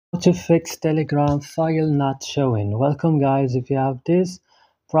to fix Telegram file not showing. Welcome guys, if you have this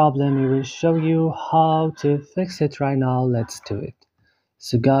problem we will show you how to fix it right now. Let's do it.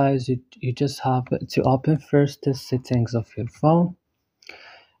 So guys, you just have to open first the settings of your phone.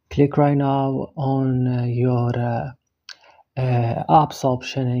 Click right now on your apps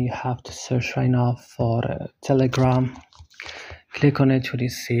option and you have to search right now for Telegram. Click on it when you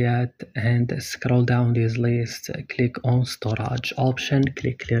see it and scroll down this list. Click on storage option,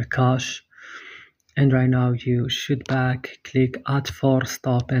 click clear cache, and right now you should back, click add for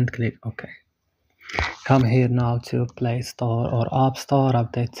stop and click OK. Come here now to Play Store or App Store,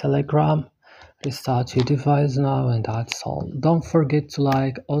 update Telegram, restart your device now, and that's all. Don't forget to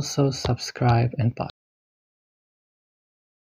like, also subscribe, and bye.